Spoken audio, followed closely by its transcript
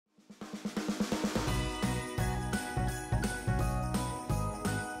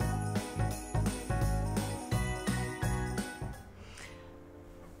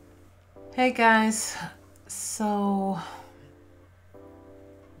Hey guys, so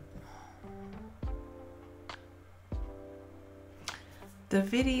the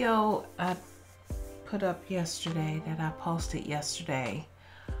video I put up yesterday that I posted yesterday,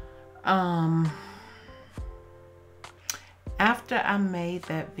 after I made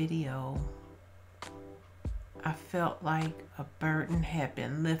that video, I felt like a burden had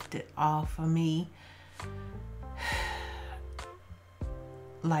been lifted off of me.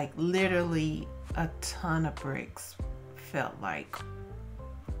 Like literally a ton of bricks felt like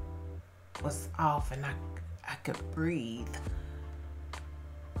was off, and I could breathe.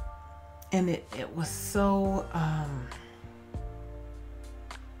 And it was so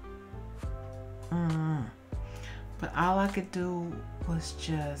but all I could do was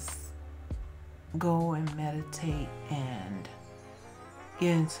just go and meditate and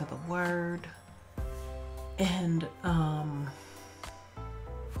get into the word, and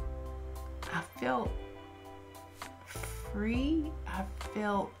I felt free. I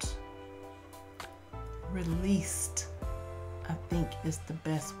felt released, I think is the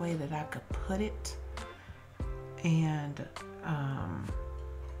best way that I could put it. And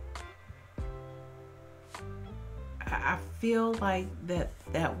I feel like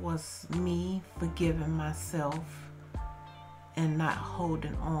that was me forgiving myself and not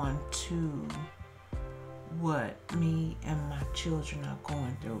holding on to what me and my children are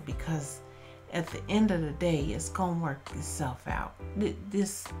going through, because at the end of the day, it's gonna work itself out.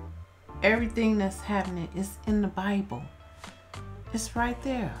 Everything that's happening is in the Bible. It's right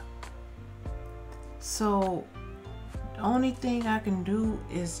there. So the only thing I can do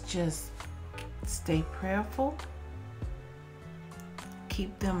is just stay prayerful,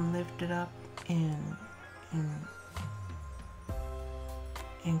 keep them lifted up in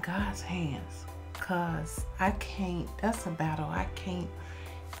God's hands, because I can't, that's a battle I can't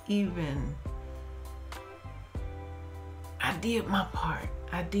even. I did my part.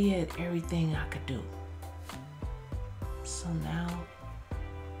 I did everything I could do. So now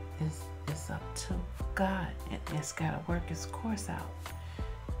it's up to God. It's got to work its course out.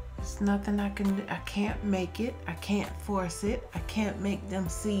 There's nothing I can do. I can't make it. I can't force it. I can't make them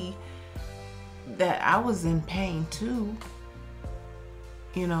see that I was in pain too,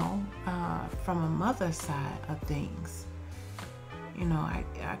 you know, from a mother's side of things. You know, I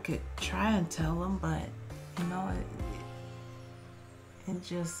could try and tell them, but, you know, it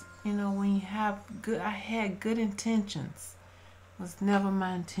just, you know, when you have I had good intentions. It was never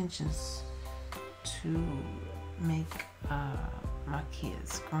my intentions to make my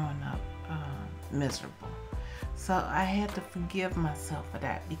kids growing up miserable. So I had to forgive myself for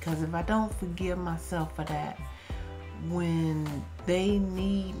that, because if I don't forgive myself for that, when they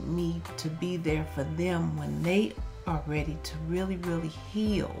need me to be there for them, when they are ready to really, really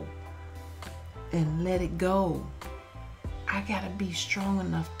heal and let it go, I gotta be strong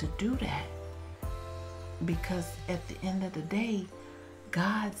enough to do that. Because at the end of the day,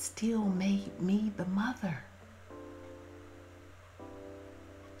 God still made me the mother.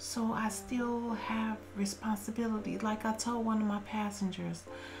 So I still have responsibility. Like I told one of my passengers,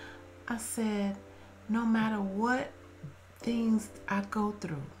 I said, no matter what things I go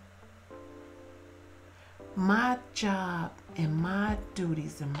through, my job and my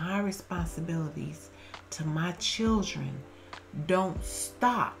duties and my responsibilities to my children don't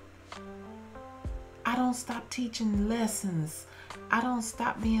stop. I don't stop teaching lessons. I don't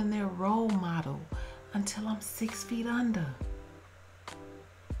stop being their role model until I'm 6 feet under.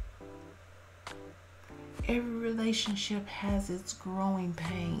 Every relationship has its growing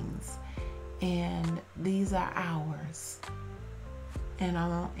pains, and these are ours. And I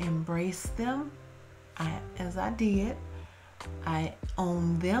won't embrace them as I did. I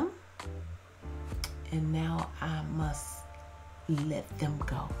own them, and now I must let them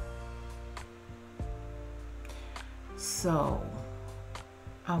go. So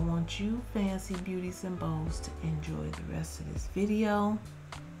I want you fancy beauties and bows to enjoy the rest of this video.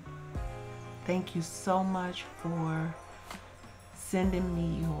 Thank you so much for sending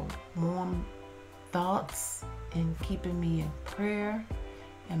me your warm thoughts and keeping me in prayer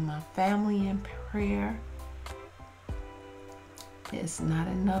and my family in prayer. It's not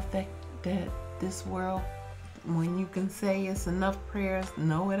enough that this world, when you can say it's enough prayers,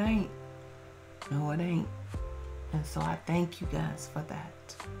 no it ain't. No it ain't. And so I thank you guys for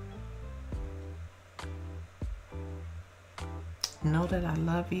that. Know that I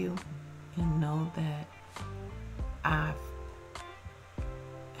love you, and know that I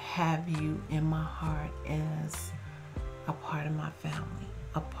have you in my heart as a part of my family,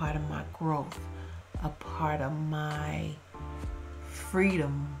 a part of my growth, a part of my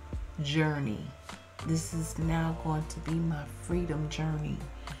freedom journey. This is now going to be my freedom journey.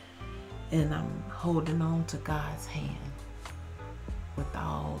 And I'm holding on to God's hand with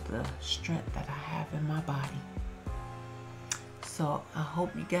all the strength that I have in my body. So I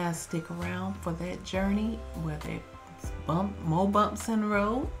hope you guys stick around for that journey, whether it's more bumps in the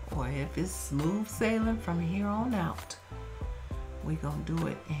road or if it's smooth sailing from here on out. We're going to do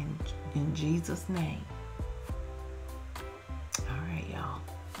it in Jesus' name. All right, y'all.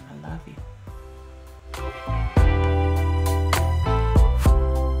 I love you.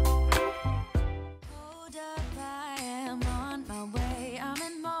 Hold up, I am on my way. I'm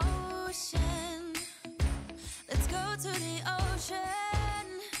in motion. Let's go to the ocean.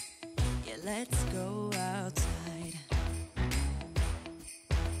 Yeah, let's go outside.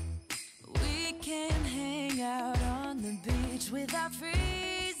 We can hang out on the beach without freezing.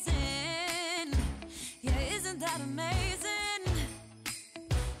 Yeah, isn't that amazing?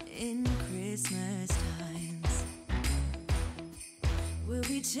 In Christmas times, we'll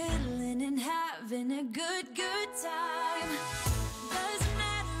be chilling and having a good time. Doesn't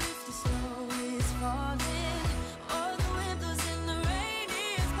matter if the snow is falling or the wind blows and the rain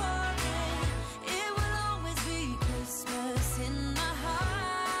is pouring. It will always be Christmas in my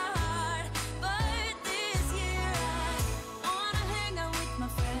heart. But this year I wanna hang out with my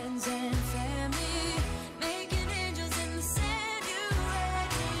friends and family, making angels in the sand. You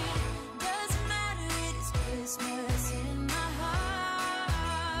ready? Doesn't matter, it is Christmas in my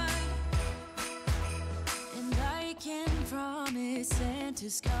heart. And I can promise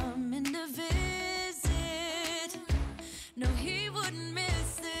Santa's coming to visit. No, he wouldn't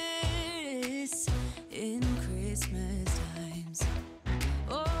miss this in Christmas times.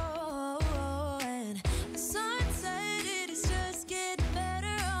 Oh, and the sun said it is just getting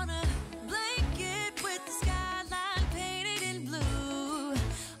better on a blanket with the skyline painted in blue.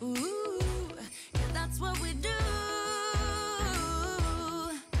 Ooh, yeah, that's what we do.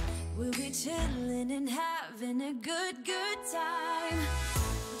 We'll be chilling and having a good time.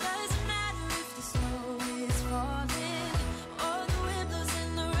 Doesn't matter if the snow is falling or the wind blows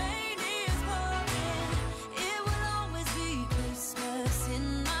and the rain is pouring. It will always be Christmas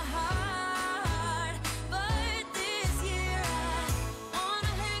in my heart. But this year I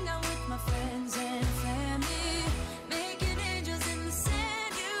wanna hang out with my friends and family, making angels in the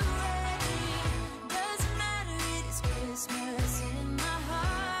sand. You ready? Doesn't matter, it is Christmas in my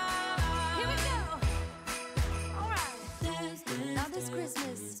heart. Here we go. All right. Dance, dance, now this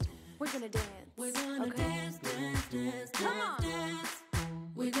Christmas, we're gonna dance. We're gonna dance, dance, dance. Come on. Dance.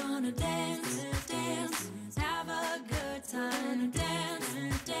 We're gonna dance, dance, have a good time. Dance,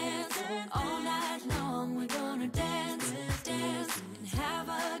 dance, all night long. We're gonna dance, dance, and have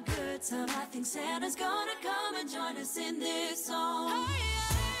a good time. I think Santa's gonna come and join us in this song.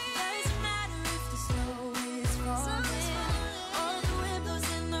 Doesn't matter if the snow is falling or the wind blows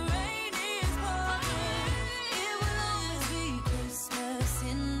and the rain is pouring. It will always be Christmas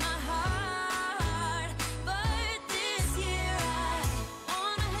in my heart. But this year I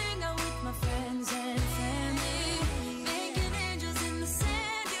wanna hang out with my friends and family, making angels in the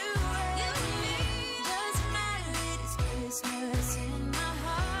sand. You ready? Doesn't matter, it is Christmas in my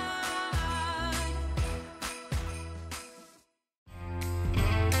heart.